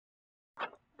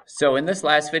So in this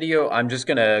last video, I'm just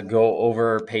going to go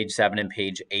over page 7 and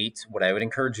page 8. What I would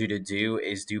encourage you to do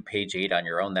is do page 8 on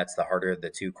your own. That's the harder of the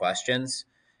two questions.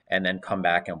 And then come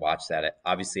back and watch that.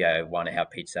 Obviously, I want to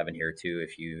have page 7 here too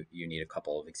if you need a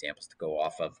couple of examples to go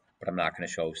off of. But I'm not going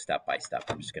to show step by step.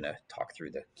 I'm just going to talk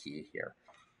through the key here.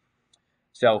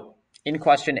 So in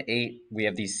question 8, we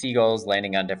have these seagulls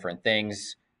landing on different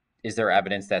things. Is there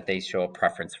evidence that they show a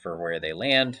preference for where they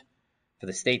land? For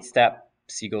the state step,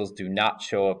 seagulls do not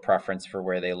show a preference for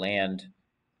where they land.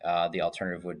 The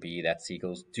alternative would be that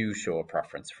seagulls do show a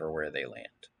preference for where they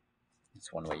land.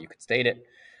 That's one way you could state it.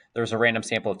 There's a random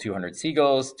sample of 200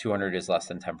 seagulls. 200 is less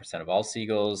than 10% of all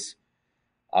seagulls.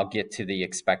 I'll get to the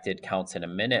expected counts in a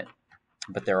minute,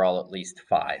 but they're all at least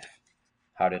 5.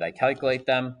 How did I calculate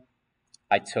them?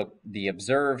 I took the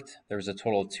observed. There's a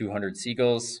total of 200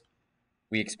 seagulls.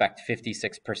 We expect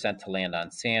 56% to land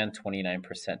on sand,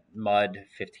 29% mud,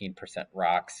 15%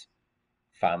 rocks.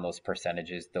 Found those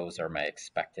percentages. Those are my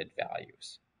expected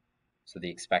values. So the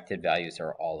expected values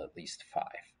are all at least 5.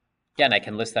 Again, I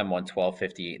can list them 1, 12,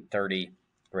 58, 30,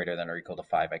 greater than or equal to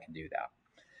 5. I can do that.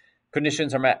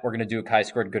 Conditions are met. We're going to do a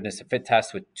chi-squared goodness of fit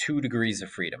test with 2 degrees of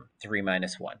freedom. 3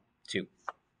 minus 1, 2.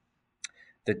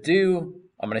 The do,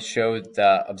 I'm going to show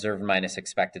the observed minus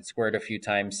expected squared a few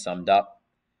times, summed up.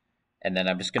 And then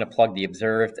I'm just going to plug the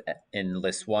observed in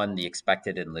list 1, the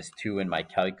expected in list 2 in my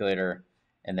calculator.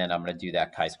 And then I'm going to do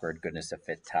that chi-squared goodness of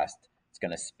fit test. It's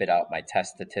going to spit out my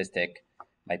test statistic.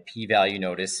 My p-value,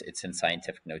 notice it's in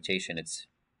scientific notation. Its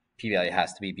p-value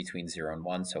has to be between 0 and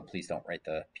 1. So please don't write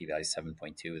the p-value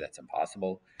 7.2. That's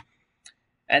impossible.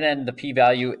 And then the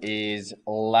p-value is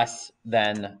less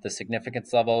than the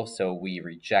significance level. So we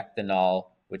reject the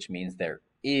null, which means there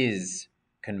is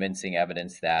convincing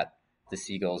evidence that the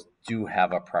seagulls do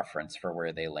have a preference for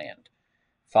where they land.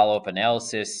 Follow-up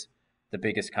analysis, the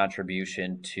biggest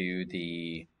contribution to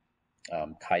the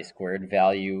chi-squared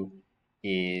value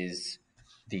is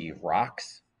the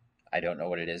rocks. I don't know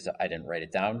what it is. I didn't write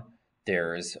it down.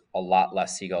 There's a lot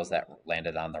less seagulls that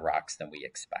landed on the rocks than we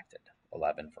expected,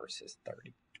 11 versus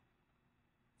 30.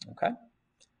 Okay,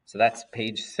 so that's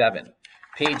page 7.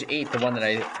 Page 8, the one that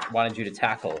I wanted you to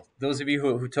tackle. Those of you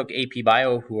who took AP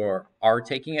Bio who are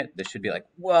taking it, this should be like,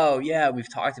 whoa, yeah, we've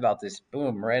talked about this.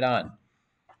 Boom, right on.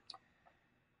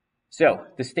 So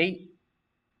the state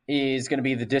is going to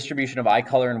be the distribution of eye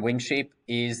color and wing shape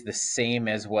is the same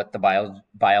as what the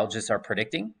biologists are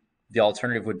predicting. The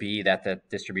alternative would be that the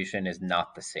distribution is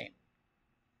not the same.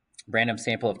 Random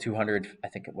sample of 200, I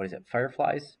think, what is it,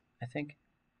 fireflies, I think?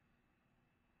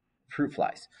 Fruit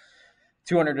flies.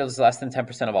 200 is less than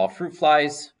 10% of all fruit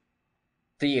flies.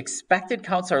 The expected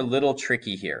counts are a little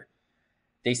tricky here.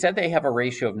 They said they have a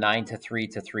ratio of 9 to 3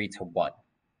 to 3 to 1.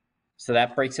 So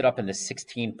that breaks it up into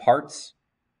 16 parts.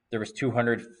 There was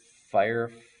 200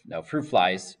 fruit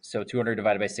flies. So 200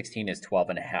 divided by 16 is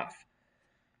 12.5.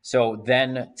 So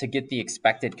then to get the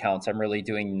expected counts, I'm really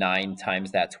doing 9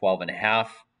 times that 12.5.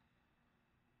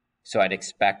 So I'd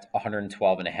expect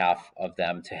 112.5 of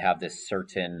them to have this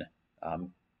certain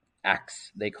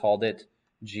X, they called it,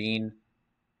 gene.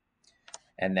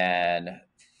 And then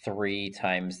 3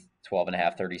 times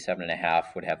 12.5,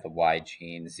 37.5 would have the Y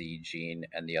gene, Z gene,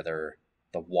 and the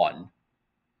 1.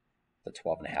 The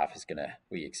 12.5 is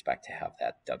we expect to have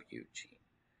that W gene.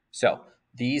 So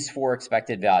these 4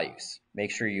 expected values, make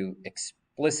sure you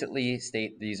explicitly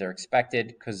state these are expected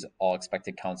because all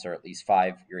expected counts are at least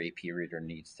 5. Your AP reader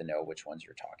needs to know which ones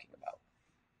you're talking about.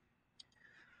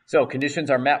 So conditions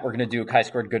are met. We're going to do a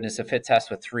chi-squared goodness of fit test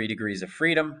with 3 degrees of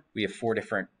freedom. We have 4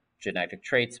 different genetic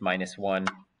traits, -1.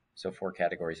 So 4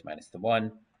 categories minus the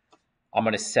 1. I'm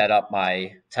going to set up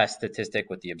my test statistic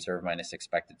with the observed minus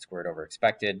expected squared over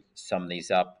expected. Sum these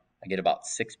up. I get about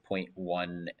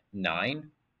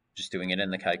 6.19. Just doing it in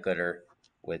the calculator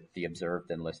with the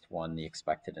observed in list 1, the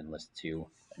expected in list 2,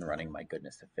 and running my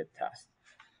goodness of fit test.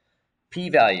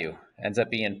 P-value ends up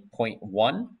being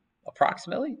 0.1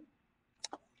 approximately.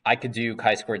 I could do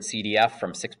chi-squared CDF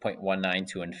from 6.19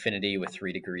 to infinity with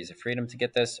 3 degrees of freedom to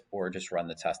get this, or just run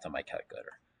the test on my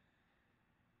calculator.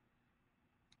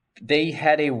 They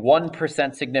had a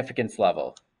 1% significance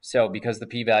level. So because the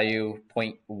p-value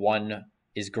 0.1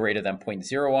 is greater than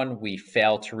 0.01, we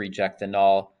fail to reject the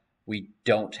null. We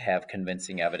don't have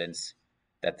convincing evidence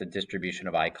that the distribution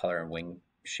of eye color and wing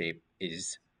shape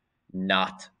is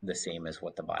not the same as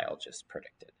what the biologists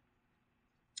predicted.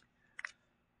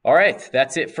 All right,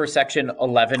 that's it for section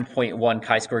 11.1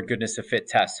 chi-squared goodness of fit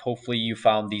test. Hopefully you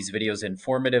found these videos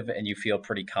informative and you feel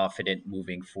pretty confident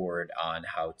moving forward on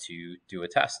how to do a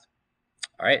test.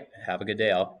 All right, have a good day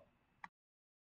all.